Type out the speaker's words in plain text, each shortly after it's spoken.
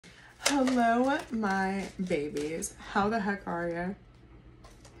Hello, my babies. How the heck are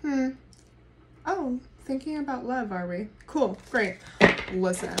you? Oh, thinking about love, are we? Cool, great.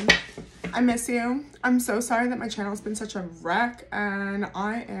 Listen, I miss you. I'm so sorry that my channel's been such a wreck, and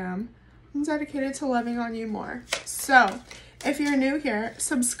I am dedicated to loving on you more. So, if you're new here,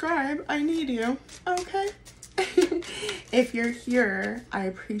 subscribe. I need you, okay? If you're here, I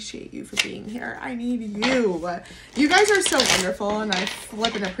appreciate you for being here. I need you. You guys are so wonderful, and I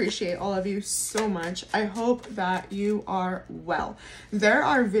flip and appreciate all of you so much. I hope that you are well. There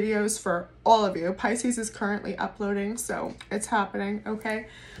are videos for all of you. Pisces is currently uploading, so it's happening, okay?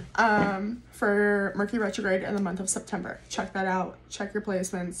 For Mercury retrograde in the month of September. Check that out. Check your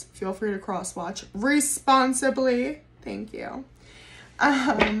placements. Feel free to cross-watch responsibly. Thank you.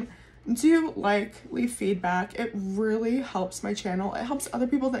 Do like, leave feedback. It really helps my channel. It helps other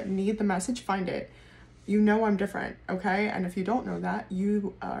people that need the message find it. You know I'm different, okay? And if you don't know that,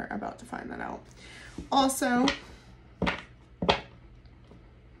 you are about to find that out. Also, I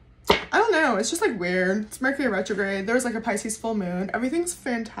don't know, it's just like weird. It's Mercury retrograde. There's like a Pisces full moon. Everything's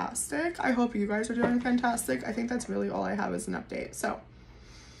fantastic. I hope you guys are doing fantastic. I think that's really all I have as an update. So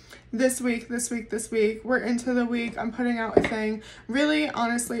this week, we're into the week. I'm putting out a thing. Really,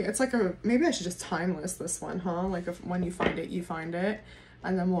 honestly, it's like a, maybe I should just time list this one, huh? Like if when you find it, you find it.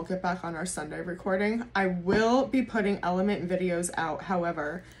 And then we'll get back on our Sunday recording. I will be putting element videos out.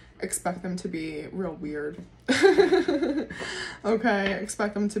 However, expect them to be real weird. Okay,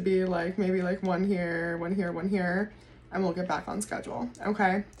 expect them to be like, maybe like one here, one here, one here. And we'll get back on schedule,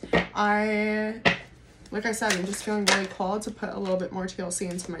 okay? Like I said, I'm just feeling really called to put a little bit more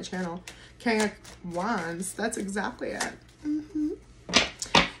TLC into my channel. King of Wands, that's exactly it.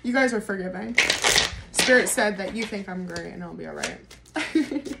 You guys are forgiving. Spirit said that you think I'm great and I'll be all right.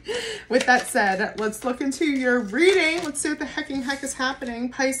 With that said, let's look into your reading. Let's see what the heck is happening.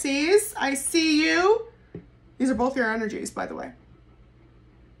 Pisces, I see you. These are both your energies, by the way.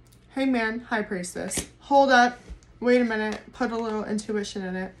 Hey man, High Priestess. Hold up. Wait a minute. Put a little intuition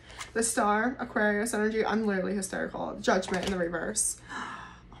in it. The Star, Aquarius energy. I'm literally hysterical. Judgment in the reverse. Oh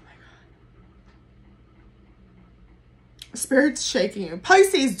my God. Spirit's shaking you.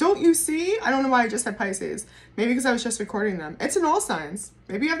 Pisces, don't you see? I don't know why I just said Pisces. Maybe because I was just recording them. It's in all signs.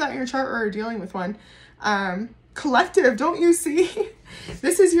 Maybe you have that in your chart or are dealing with one. Collective, don't you see?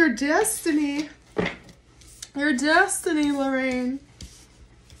 This is your destiny. Your destiny, Lorraine.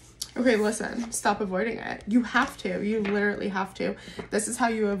 Okay, listen, stop avoiding it. You have to. You literally have to. This is how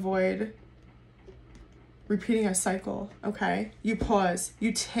you avoid repeating a cycle, okay? You pause.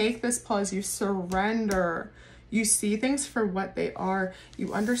 You take this pause. You surrender. You see things for what they are.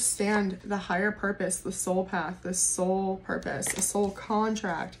 You understand the higher purpose, the soul path, the soul purpose, the soul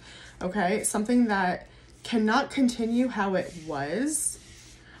contract, okay? Something that cannot continue how it was.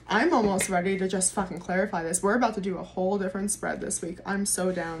 I'm almost ready to just fucking clarify this. We're about to do a whole different spread this week. I'm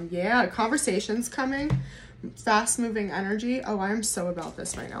so down. Yeah, conversations coming. Fast moving energy. Oh, I'm so about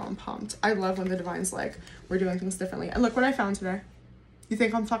this right now. I'm pumped. I love when the divine's like, we're doing things differently. And look what I found today. You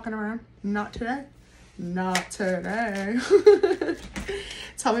think I'm fucking around? Not today. Not today.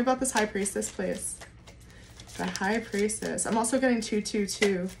 Tell me about this High Priestess, please. The High Priestess. I'm also getting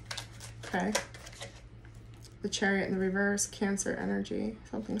 222. Okay. The Chariot in the reverse, Cancer energy.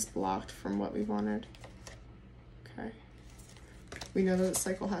 Something's blocked from what we wanted. Okay. We know that the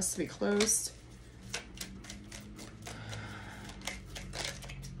cycle has to be closed.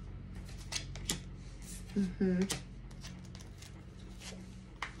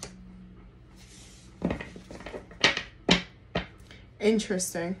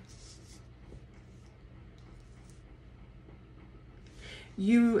 Interesting.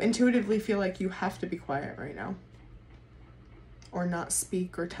 You intuitively feel like you have to be quiet right now or not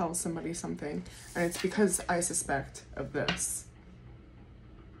speak or tell somebody something. And it's because I suspect of this.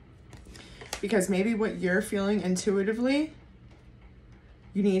 Because maybe what you're feeling intuitively,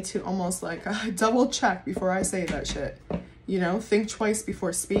 you need to almost like double check before I say that shit. You know, think twice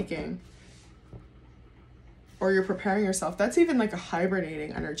before speaking. Or you're preparing yourself. That's even like a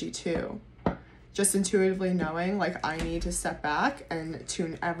hibernating energy too. Just intuitively knowing like I need to step back and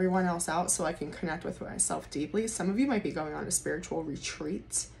tune everyone else out so I can connect with myself deeply. Some of you might be going on a spiritual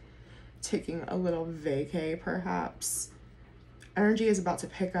retreat, taking a little vacay perhaps. Energy is about to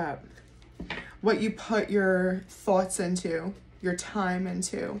pick up. What you put your thoughts into, your time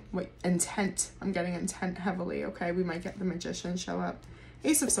into, what intent. I'm getting intent heavily, okay? We might get the Magician show up.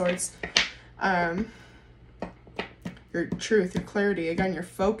 Ace of Swords. Your truth, your clarity, again, your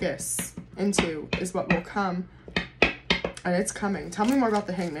focus into is what will come, and it's coming. Tell me more about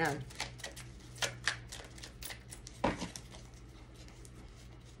the Hangman.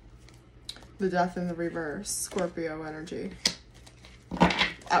 The Death in the reverse, Scorpio energy.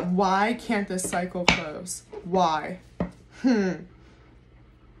 Why can't this cycle close? Why?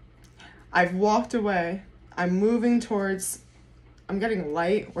 I've walked away. I'm moving towards, I'm getting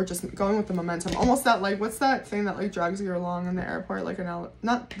light, or just going with the momentum. Almost that, like, what's that thing that like drags you along in the airport? Like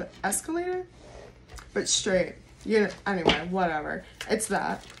not the escalator, but straight. You know, anyway, whatever. It's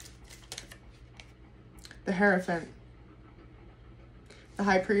that. The Hierophant. The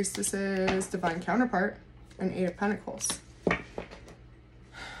High Priestess's divine counterpart, an Eight of Pentacles.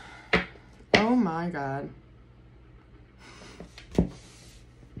 Oh my God.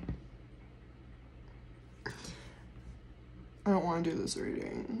 I don't want to do this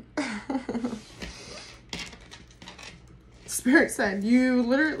reading. Spirit said, you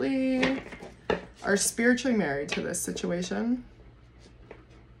literally are spiritually married to this situation.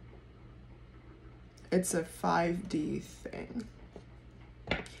 It's a 5D thing.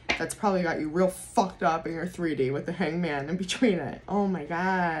 That's probably got you real fucked up in your 3D with the Hangman in between it. Oh my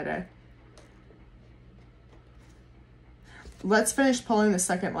God. Let's finish pulling the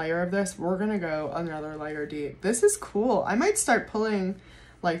second layer of this. We're gonna go another layer deep. This is cool. I might start pulling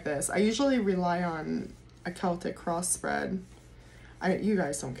like this. I usually rely on a Celtic cross spread. You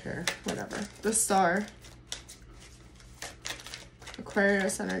guys don't care. Whatever. The Star.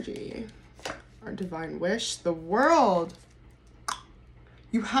 Aquarius energy. Our divine wish. The world.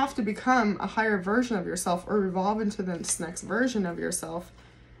 You have to become a higher version of yourself or evolve into this next version of yourself.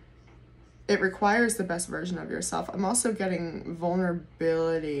 It requires the best version of yourself. I'm also getting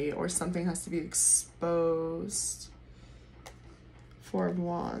vulnerability, or something has to be exposed. Four of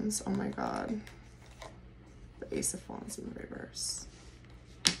Wands. Oh my God. The Ace of Wands in the reverse.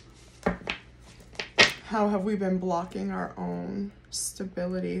 How have we been blocking our own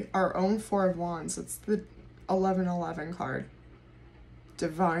stability? Our own Four of Wands. It's the 1111 card.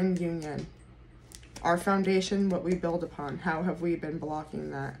 Divine union. Our foundation, what we build upon. How have we been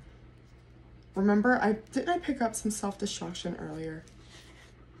blocking that? Remember, didn't I pick up some self-destruction earlier?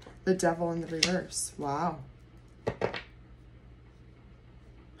 The Devil in the reverse. Wow.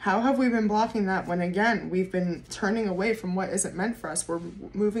 How have we been blocking that when, again, we've been turning away from what isn't meant for us? We're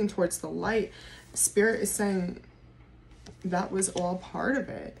moving towards the light. Spirit is saying that was all part of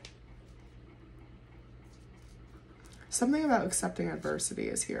it. Something about accepting adversity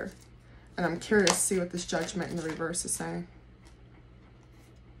is here. And I'm curious to see what this Judgment in the reverse is saying.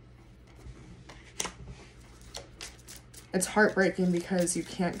 It's heartbreaking because you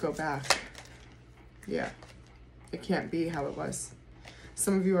can't go back. Yeah. It can't be how it was.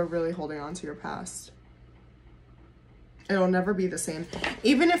 Some of you are really holding on to your past. It'll never be the same.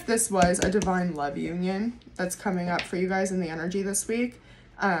 Even if this was a divine love union that's coming up for you guys in the energy this week,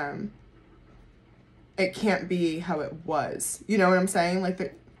 it can't be how it was. You know what I'm saying?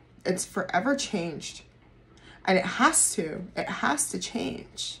 Like, it's forever changed. And it has to. It has to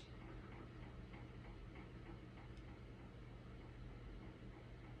change.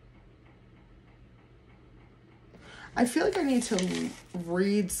 I feel like I need to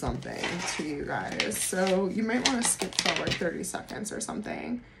read something to you guys, so you might want to skip forward 30 seconds or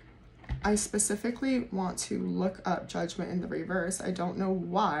something. I specifically want to look up Judgment in the reverse. I don't know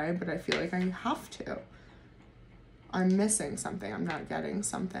why, but I feel like I have to. I'm missing something. I'm not getting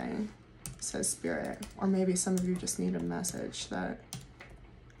something, says Spirit. Or maybe some of you just need a message that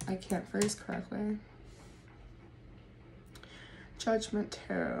I can't phrase correctly. Judgment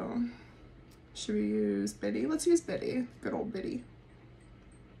Tarot. Should we use Biddy? Let's use Biddy. Good old Biddy.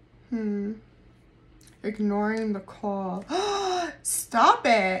 Ignoring the call. Stop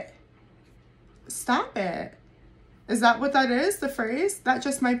it. Stop it. Is that what that is? The phrase? That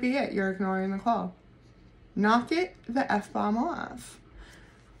just might be it. You're ignoring the call. Knock it the F-bomb off.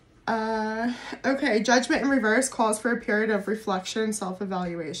 Okay. Judgment in reverse calls for a period of reflection and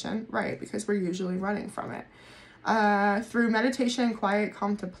self-evaluation. Right. Because we're usually running from it. Through meditation and quiet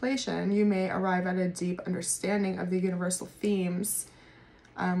contemplation, you may arrive at a deep understanding of the universal themes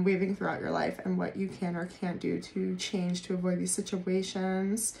weaving throughout your life and what you can or can't do to change to avoid these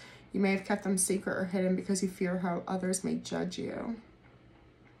situations. You may have kept them secret or hidden because you fear how others may judge you.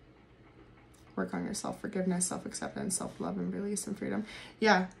 Work on your self-forgiveness, self-acceptance, self-love, and release and freedom.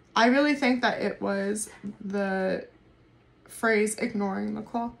 Yeah, I really think that it was the phrase ignoring the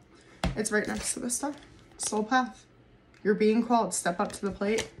call. It's right next to the star. Soul path. You're being called. Step up to the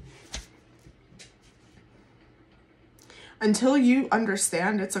plate. Until you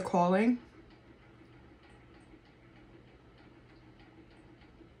understand it's a calling,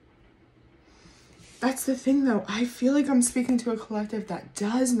 That's the thing though. I feel like I'm speaking to a collective that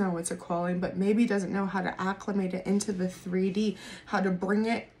does know it's a calling, but maybe doesn't know how to acclimate it into the 3D, how to bring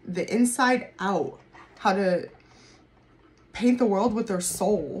it the inside out, how to paint the world with their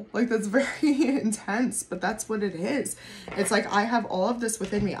soul. Like, that's very intense, but that's what it is. It's like, I have all of this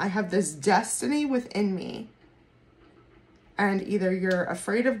within me. I have this destiny within me. And either you're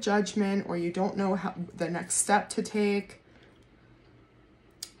afraid of judgment or you don't know how the next step to take.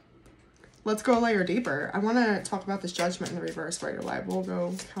 Let's go a layer deeper. I want to talk about this judgment in the reverse right away. We'll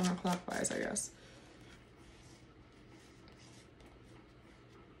go counterclockwise, I guess.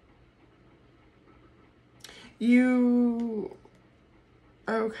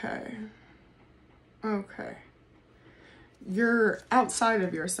 Okay. You're outside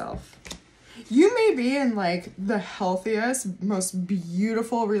of yourself. You may be in like the healthiest, most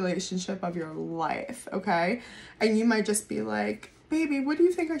beautiful relationship of your life, okay? And you might just be like, baby, what do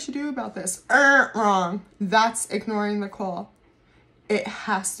you think I should do about this? Wrong. That's ignoring the call. It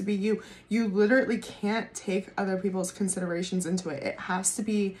has to be you. You literally can't take other people's considerations into it. It has to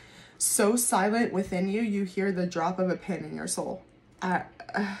be so silent within you, you hear the drop of a pin in your soul. I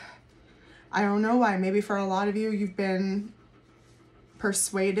don't know why. Maybe for a lot of you, you've been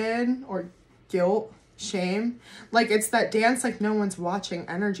persuaded or guilt, shame. Like, it's that dance like no one's watching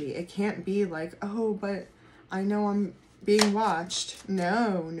energy. It can't be like, oh, but I know I'm being watched.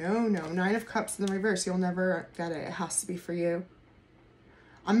 No. 9 of Cups in the reverse. You'll never get it. It has to be for you.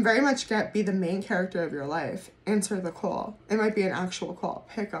 I'm very much be the main character of your life. Answer the call. It might be an actual call.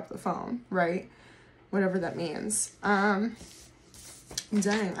 Pick up the phone, right? Whatever that means. Dang,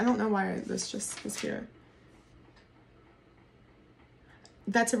 I don't know why this just was here.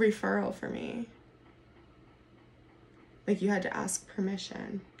 That's a referral for me. Like, you had to ask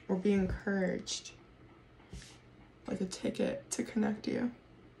permission or be encouraged. Like a ticket to connect you.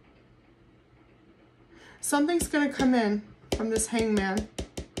 Something's gonna come in from this hangman.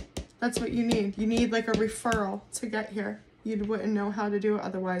 That's what you need. You need like a referral to get here. You wouldn't know how to do it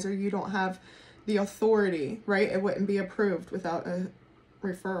otherwise, or you don't have the authority, right? It wouldn't be approved without a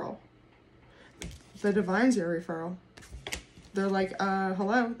referral. The divine's your referral. They're like,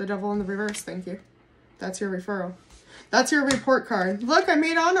 hello, the devil in the reverse, thank you. That's your referral. That's your report card. Look, I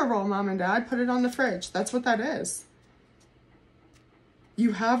made honor roll, mom and dad. Put it on the fridge. That's what that is.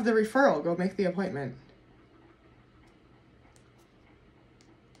 You have the referral. Go make the appointment.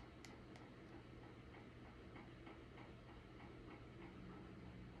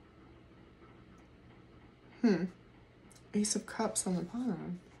 Ace of Cups on the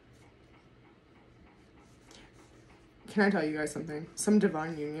bottom. Can I tell you guys something? Some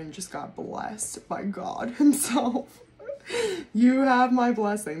divine union just got blessed by God himself. You have my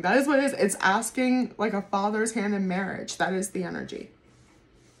blessing. That is what it is. It's asking like a father's hand in marriage. That is the energy.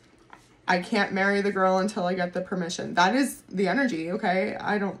 I can't marry the girl until I get the permission. That is the energy, okay?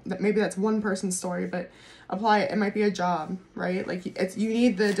 Maybe that's one person's story, but apply it. It might be a job, right? Like, you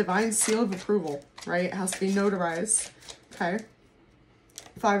need the divine seal of approval, right? It has to be notarized, okay?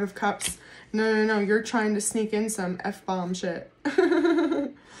 5 of Cups. No. You're trying to sneak in some F-bomb shit.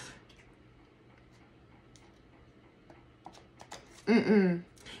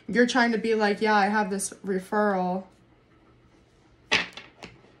 You're trying to be like, yeah, I have this referral.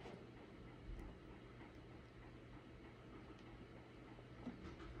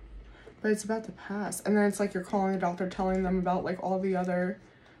 But it's about to pass. And then it's like you're calling the doctor, telling them about like all the other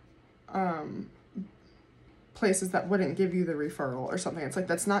places that wouldn't give you the referral or something. It's like,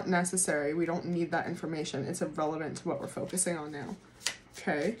 that's not necessary. We don't need that information. It's irrelevant to what we're focusing on now.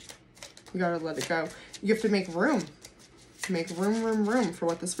 Okay. You gotta let it go. You have to make room. Make room for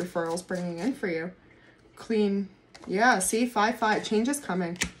what this referral is bringing in for you. Clean. Yeah, see? 5-5. Change is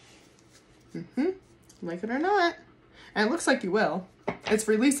coming. Like it or not. And it looks like you will. It's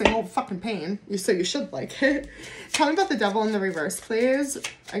releasing old fucking pain. So you should like it. Tell me about the devil in the reverse, please.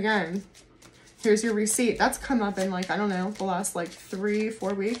 Again, here's your receipt. That's come up in like, I don't know, the last like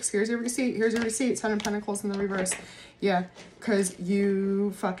 3-4 weeks. Here's your receipt. Here's your receipt. 10 of Pentacles in the reverse. Yeah, because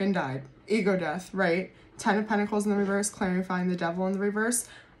you fucking died. Ego death, right? 10 of Pentacles in the reverse, clarifying the devil in the reverse.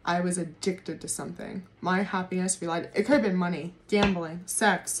 I was addicted to something. My happiness relied. It could have been money, gambling,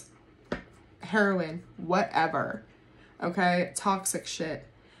 sex, heroin, whatever. Okay, toxic shit.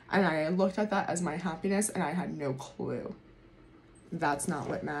 And I looked at that as my happiness and I had no clue. That's not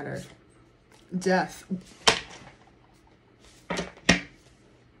what mattered. Death.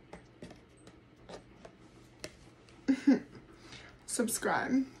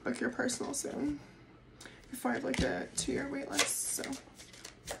 Subscribe. Book your personal soon. Before I have like a 2-year wait list, so.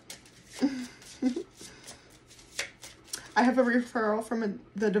 I have a referral from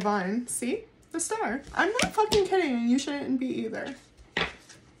the divine. See? The Star. I'm not fucking kidding, and you shouldn't be either.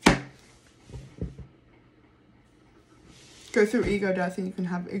 Go through ego death and you can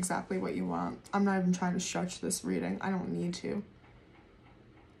have exactly what you want. I'm not even trying to stretch this reading. I don't need to.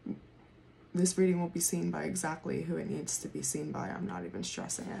 This reading will be seen by exactly who it needs to be seen by. I'm not even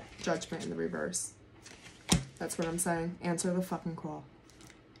stressing it. Judgment in the reverse. That's what I'm saying. Answer the fucking call.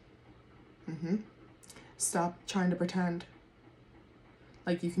 Stop trying to pretend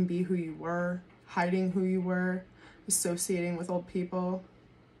like you can be who you were, hiding who you were, associating with old people.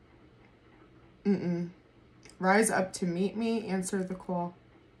 Rise up to meet me, answer the call.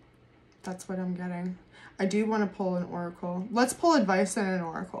 That's what I'm getting. I do want to pull an oracle. Let's pull advice and an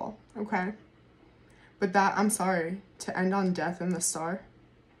oracle, okay? But that, I'm sorry, to end on death in the Star.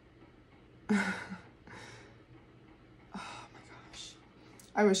 Oh my gosh.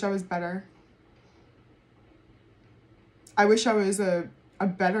 I wish I was better. I wish I was a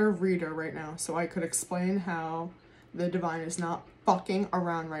better reader right now so I could explain how the divine is not fucking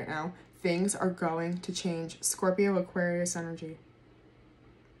around right now. Things are going to change. Scorpio, Aquarius energy.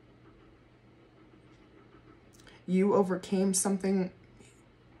 You overcame something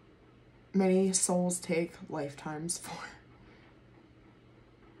many souls take lifetimes for.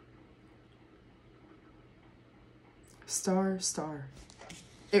 Star, star.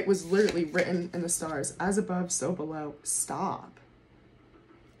 It was literally written in the stars. As above, so below. Stop.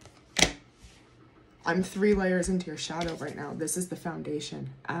 I'm 3 layers into your shadow right now. This is the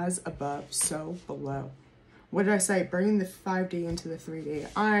foundation. As above, so below. What did I say? Bringing the 5D into the 3D.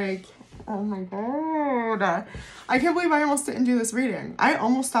 Oh my god. I can't believe I almost didn't do this reading. I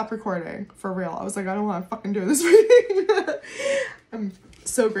almost stopped recording. For real. I was like, I don't want to fucking do this reading. I'm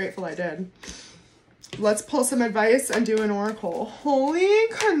so grateful I did. Let's pull some advice and do an oracle. Holy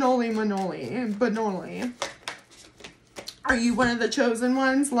cannoli manoli. Banoli. Are you one of the chosen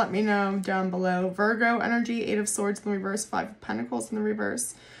ones? Let me know down below. Virgo energy, 8 of Swords in the reverse, 5 of Pentacles in the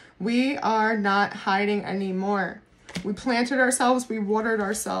reverse. We are not hiding anymore. We planted ourselves, we watered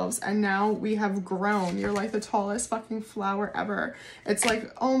ourselves, and now we have grown. You're like the tallest fucking flower ever. It's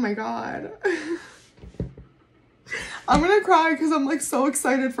like, oh my god. I'm gonna cry because I'm like so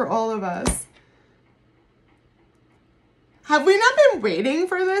excited for all of us. Have we not been waiting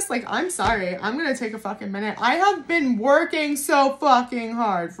for this? Like, I'm sorry. I'm going to take a fucking minute. I have been working so fucking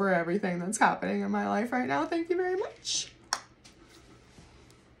hard for everything that's happening in my life right now. Thank you very much.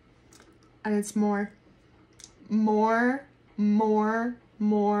 And it's more. More, more,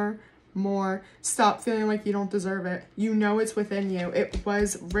 more, more. Stop feeling like you don't deserve it. You know it's within you. It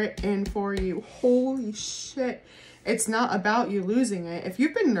was written for you. Holy shit. It's not about you losing it. If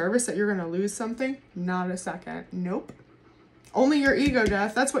you've been nervous that you're going to lose something, not a second. Nope. Only your ego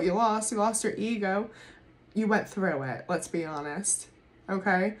death. That's what you lost. You lost your ego. You went through it. Let's be honest.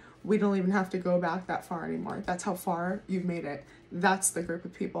 Okay? We don't even have to go back that far anymore. That's how far you've made it. That's the group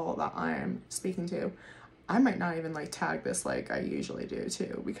of people that I am speaking to. I might not even like tag this like I usually do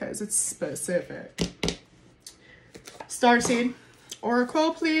too because it's specific. Starseed.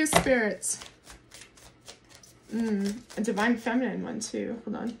 Oracle, please, spirits. A divine feminine one too.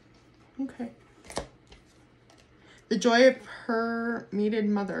 Hold on. Okay. The joy of her meted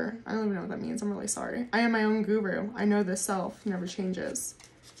mother. I don't even know what that means. I'm really sorry. I am my own guru. I know this self never changes.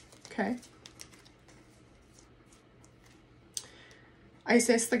 Okay.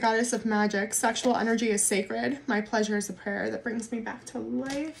 Isis, the goddess of magic. Sexual energy is sacred. My pleasure is a prayer that brings me back to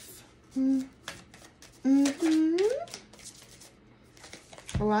life.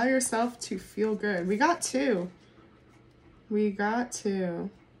 Allow yourself to feel good. We got 2. We got 2.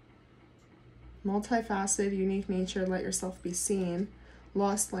 Multifaceted, unique nature, let yourself be seen.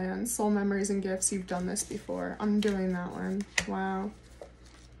 Lost lands, soul memories and gifts. You've done this before. I'm doing that one. Wow.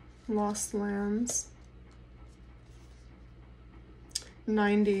 Lost lands.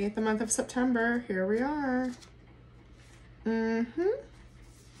 90, the month of September. Here we are. The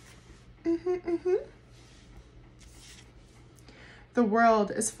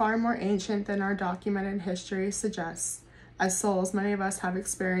world is far more ancient than our documented history suggests. As souls, many of us have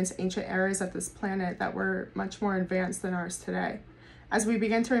experienced ancient eras at this planet that were much more advanced than ours today. As we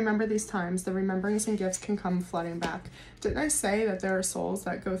begin to remember these times, the remembrance and gifts can come flooding back. Didn't I say that there are souls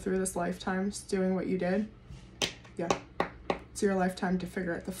that go through this lifetimes doing what you did? Yeah. It's your lifetime to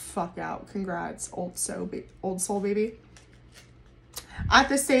figure it the fuck out. Congrats, old soul baby. At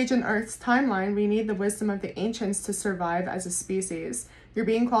this stage in Earth's timeline, we need the wisdom of the ancients to survive as a species. You're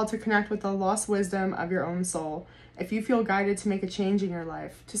being called to connect with the lost wisdom of your own soul. If you feel guided to make a change in your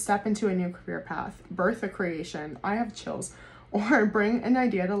life, to step into a new career path, birth a creation, I have chills, or bring an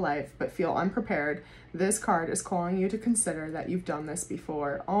idea to life but feel unprepared, this card is calling you to consider that you've done this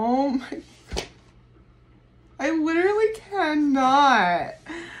before. Oh my God. I literally cannot.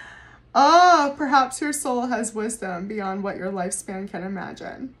 Oh, perhaps your soul has wisdom beyond what your lifespan can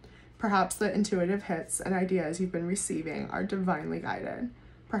imagine. Perhaps the intuitive hits and ideas you've been receiving are divinely guided.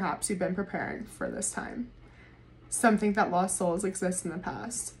 Perhaps you've been preparing for this time. Some think that lost souls exist in the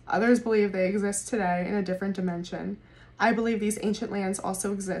past. Others believe they exist today in a different dimension. I believe these ancient lands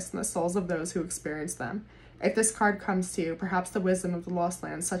also exist in the souls of those who experience them. If this card comes to you, perhaps the wisdom of the lost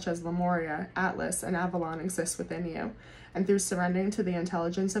lands such as Lemuria, Atlas, and Avalon exists within you. And through surrendering to the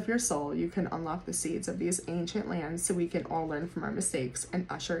intelligence of your soul, you can unlock the seeds of these ancient lands so we can all learn from our mistakes and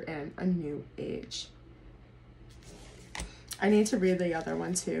usher in a new age. I need to read the other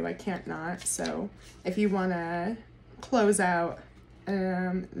one too. I can't not. So if you want to close out,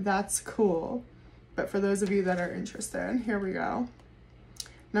 that's cool. But for those of you that are interested, here we go.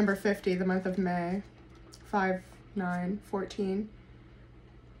 Number 50, the month of May. 5, 9, 14.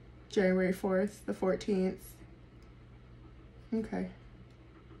 January 4th, the 14th. Okay.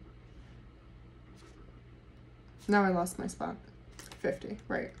 Now I lost my spot. 50,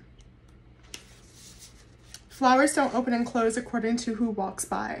 right. Flowers don't open and close according to who walks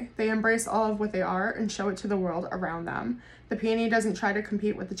by. They embrace all of what they are and show it to the world around them. The peony doesn't try to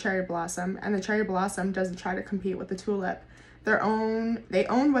compete with the cherry blossom, and the cherry blossom doesn't try to compete with the tulip. They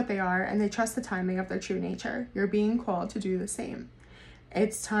own what they are, and they trust the timing of their true nature. You're being called to do the same.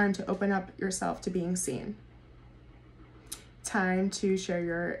 It's time to open up yourself to being seen. Time to share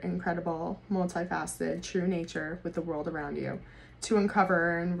your incredible, multifaceted, true nature with the world around you. To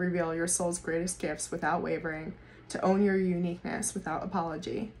uncover and reveal your soul's greatest gifts without wavering. To own your uniqueness without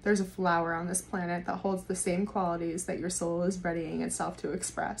apology. There's a flower on this planet that holds the same qualities that your soul is readying itself to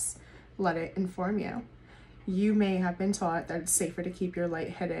express. Let it inform you. You may have been taught that it's safer to keep your light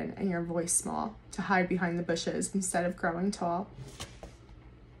hidden and your voice small, to hide behind the bushes instead of growing tall.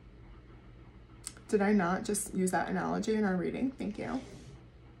 Did I not just use that analogy in our reading? Thank you.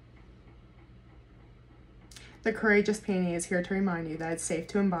 The courageous peony is here to remind you that it's safe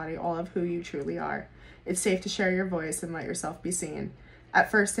to embody all of who you truly are. It's safe to share your voice and let yourself be seen. At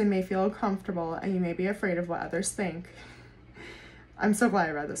first, it may feel uncomfortable and you may be afraid of what others think. I'm so glad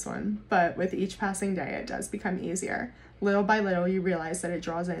I read this one, but with each passing day, it does become easier. Little by little, you realize that it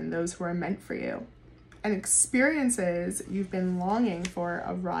draws in those who are meant for you. And experiences you've been longing for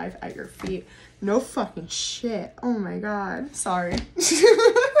arrive at your feet. No fucking shit. Oh my God. Sorry.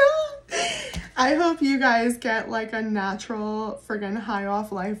 I hope you guys get like a natural friggin' high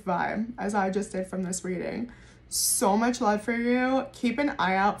off life vibe as I just did from this reading. So much love for you. Keep an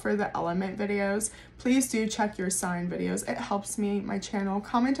eye out for the element videos. Please do check your sign videos. It helps me, my channel.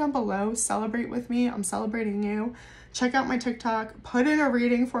 Comment down below. Celebrate with me. I'm celebrating you. Check out my TikTok. Put in a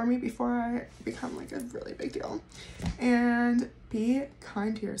reading for me before I become like a really big deal. And be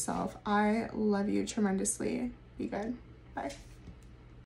kind to yourself. I love you tremendously. Be good. Bye.